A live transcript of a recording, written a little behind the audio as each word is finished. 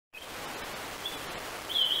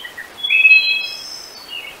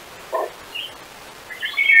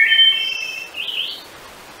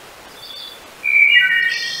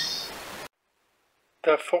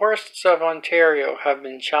forests of Ontario have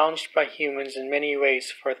been challenged by humans in many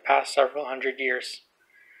ways for the past several hundred years.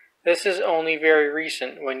 This is only very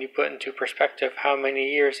recent when you put into perspective how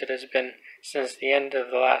many years it has been since the end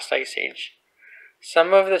of the last ice age.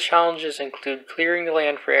 Some of the challenges include clearing the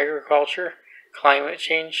land for agriculture, climate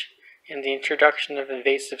change, and the introduction of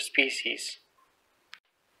invasive species.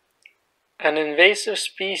 An invasive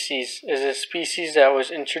species is a species that was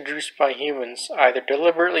introduced by humans, either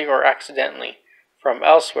deliberately or accidentally, from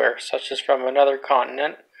elsewhere, such as from another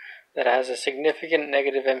continent, that has a significant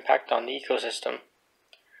negative impact on the ecosystem.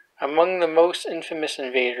 Among the most infamous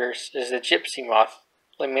invaders is the gypsy moth,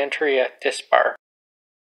 Lymantria dispar.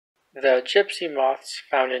 The gypsy moths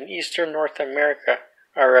found in eastern North America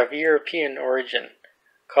are of European origin,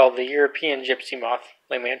 called the European gypsy moth,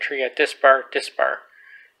 Lymantria dispar.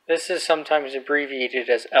 This is sometimes abbreviated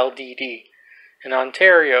as LDD. In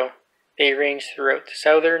Ontario, they range throughout the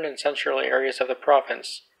southern and central areas of the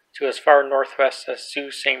province to as far northwest as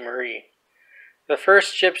Sault Ste. Marie. The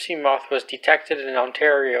first gypsy moth was detected in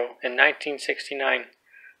Ontario in 1969,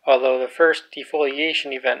 although the first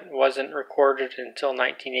defoliation event wasn't recorded until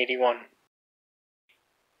 1981.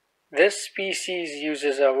 This species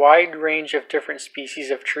uses a wide range of different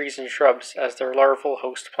species of trees and shrubs as their larval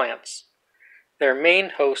host plants. Their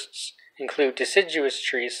main hosts include deciduous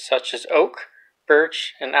trees such as oak,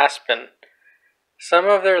 birch, and aspen. Some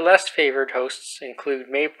of their less favored hosts include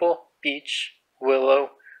maple, beech,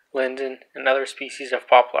 willow, linden, and other species of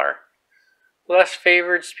poplar. Less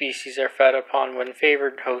favored species are fed upon when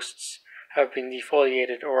favored hosts have been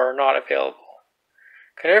defoliated or are not available.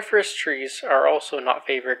 Coniferous trees are also not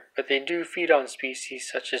favored, but they do feed on species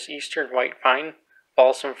such as eastern white pine,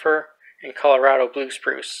 balsam fir, and Colorado blue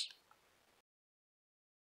spruce.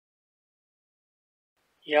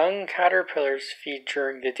 Young caterpillars feed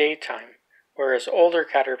during the daytime, whereas older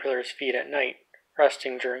caterpillars feed at night,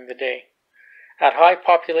 resting during the day. At high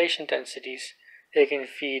population densities, they can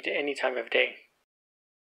feed any time of day.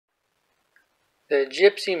 The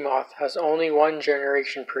gypsy moth has only one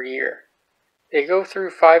generation per year. They go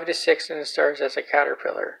through 5 to 6 instars as a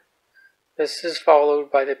caterpillar. This is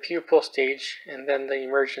followed by the pupal stage and then the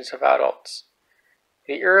emergence of adults.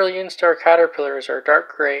 The early instar caterpillars are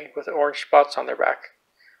dark gray with orange spots on their back.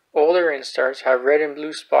 Older instars have red and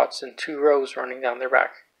blue spots in 2 rows running down their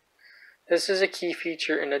back. This is a key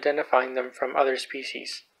feature in identifying them from other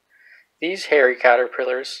species. These hairy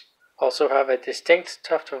caterpillars also have a distinct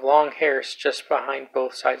tuft of long hairs just behind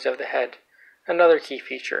both sides of the head, another key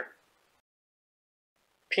feature.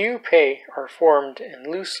 Pupae are formed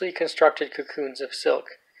in loosely constructed cocoons of silk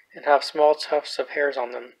and have small tufts of hairs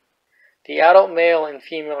on them. The adult male and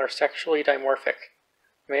female are sexually dimorphic.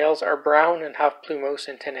 Males are brown and have plumose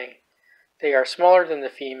antennae. They are smaller than the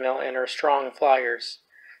female and are strong flyers.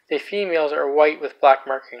 The females are white with black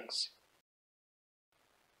markings.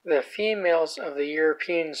 The females of the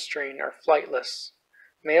European strain are flightless.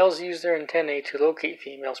 Males use their antennae to locate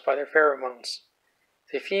females by their pheromones.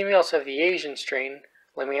 The females of the Asian strain,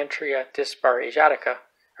 Lymantria dispar asiatica,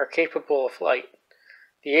 are capable of flight.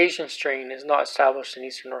 The Asian strain is not established in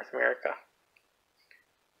eastern North America.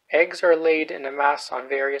 Eggs are laid in a mass on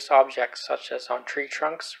various objects such as on tree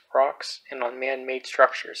trunks, rocks, and on man-made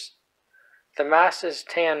structures. The mass is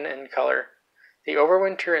tan in color. They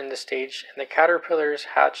overwinter in this stage, and the caterpillars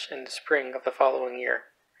hatch in the spring of the following year.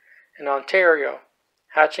 In Ontario,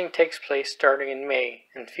 hatching takes place starting in May,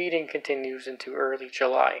 and feeding continues into early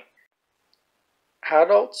July.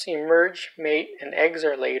 Adults emerge, mate, and eggs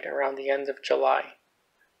are laid around the end of July.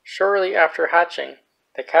 Shortly after hatching,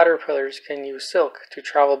 the caterpillars can use silk to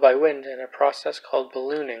travel by wind in a process called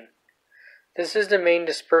ballooning. This is the main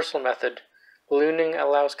dispersal method. Ballooning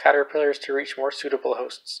allows caterpillars to reach more suitable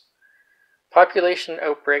hosts. Population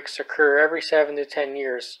outbreaks occur every 7 to 10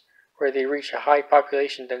 years, where they reach a high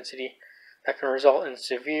population density that can result in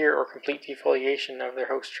severe or complete defoliation of their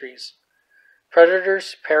host trees.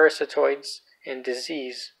 Predators, parasitoids, and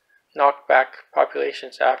disease knock back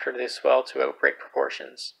populations after they swell to outbreak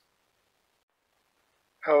proportions.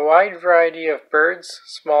 A wide variety of birds,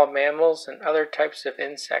 small mammals, and other types of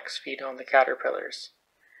insects feed on the caterpillars.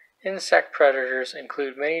 Insect predators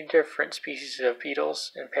include many different species of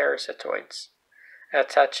beetles and parasitoids. A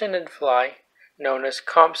tachinid fly, known as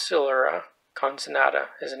Compsylura consonata,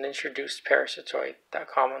 is an introduced parasitoid that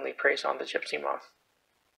commonly preys on the gypsy moth.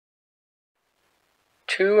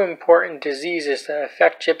 2 important diseases that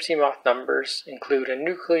affect gypsy moth numbers include a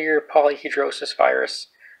nuclear polyhedrosis virus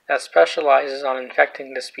that specializes on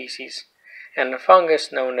infecting the species, and a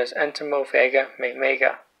fungus known as Entomophaga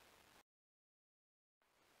mega.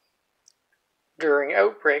 During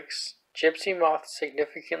outbreaks, Gypsy moths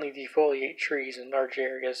significantly defoliate trees in large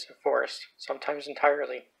areas of forest, sometimes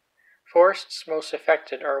entirely. Forests most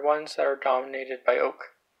affected are ones that are dominated by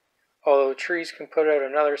oak. Although trees can put out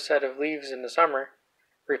another set of leaves in the summer,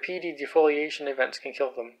 repeated defoliation events can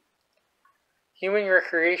kill them. Human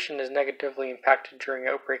recreation is negatively impacted during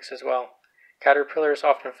outbreaks as well. Caterpillars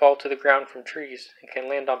often fall to the ground from trees and can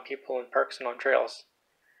land on people in parks and on trails.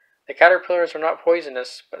 The caterpillars are not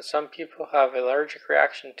poisonous, but some people have an allergic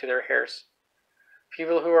reaction to their hairs.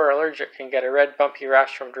 People who are allergic can get a red bumpy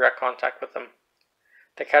rash from direct contact with them.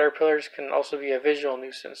 The caterpillars can also be a visual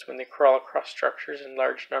nuisance when they crawl across structures in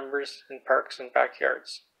large numbers in parks and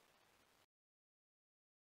backyards.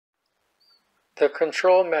 The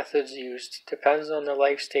control methods used depends on the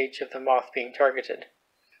life stage of the moth being targeted.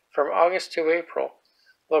 From August to April,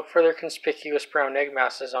 look for their conspicuous brown egg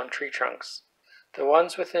masses on tree trunks. The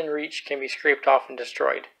ones within reach can be scraped off and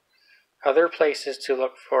destroyed. Other places to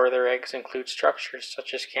look for their eggs include structures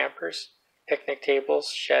such as campers, picnic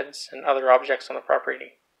tables, sheds, and other objects on the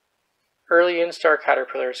property. Early instar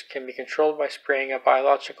caterpillars can be controlled by spraying a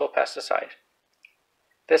biological pesticide.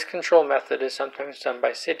 This control method is sometimes done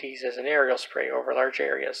by cities as an aerial spray over large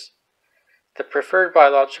areas. The preferred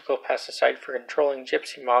biological pesticide for controlling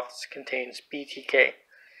gypsy moths contains BTK.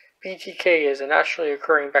 BTK is a naturally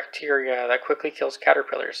occurring bacteria that quickly kills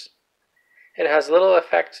caterpillars. It has little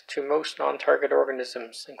effect to most non-target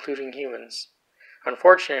organisms, including humans.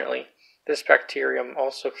 Unfortunately, this bacterium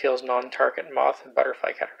also kills non-target moth and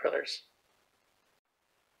butterfly caterpillars.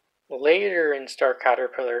 Later instar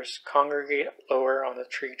caterpillars congregate lower on the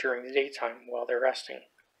tree during the daytime while they're resting.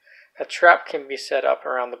 A trap can be set up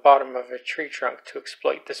around the bottom of a tree trunk to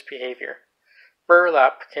exploit this behavior.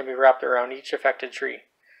 Burlap can be wrapped around each affected tree.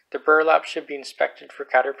 The burlap should be inspected for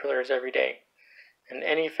caterpillars every day, and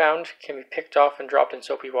any found can be picked off and dropped in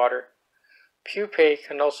soapy water. Pupae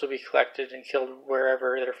can also be collected and killed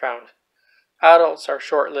wherever they're found. Adults are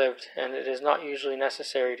short-lived, and it is not usually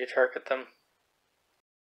necessary to target them.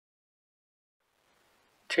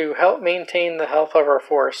 To help maintain the health of our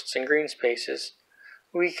forests and green spaces,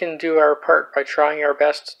 we can do our part by trying our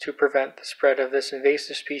best to prevent the spread of this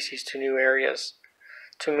invasive species to new areas.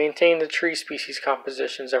 To maintain the tree species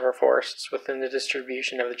compositions of our forests within the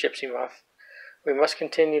distribution of the gypsy moth, we must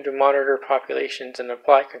continue to monitor populations and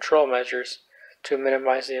apply control measures to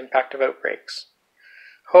minimize the impact of outbreaks.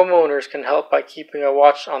 Homeowners can help by keeping a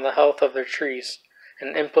watch on the health of their trees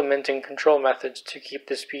and implementing control methods to keep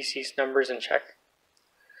the species numbers in check.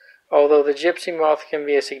 Although the gypsy moth can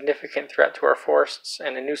be a significant threat to our forests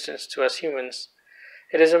and a nuisance to us humans,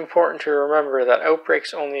 it is important to remember that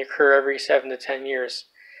outbreaks only occur every 7 to 10 years,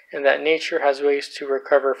 and that nature has ways to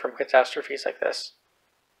recover from catastrophes like this.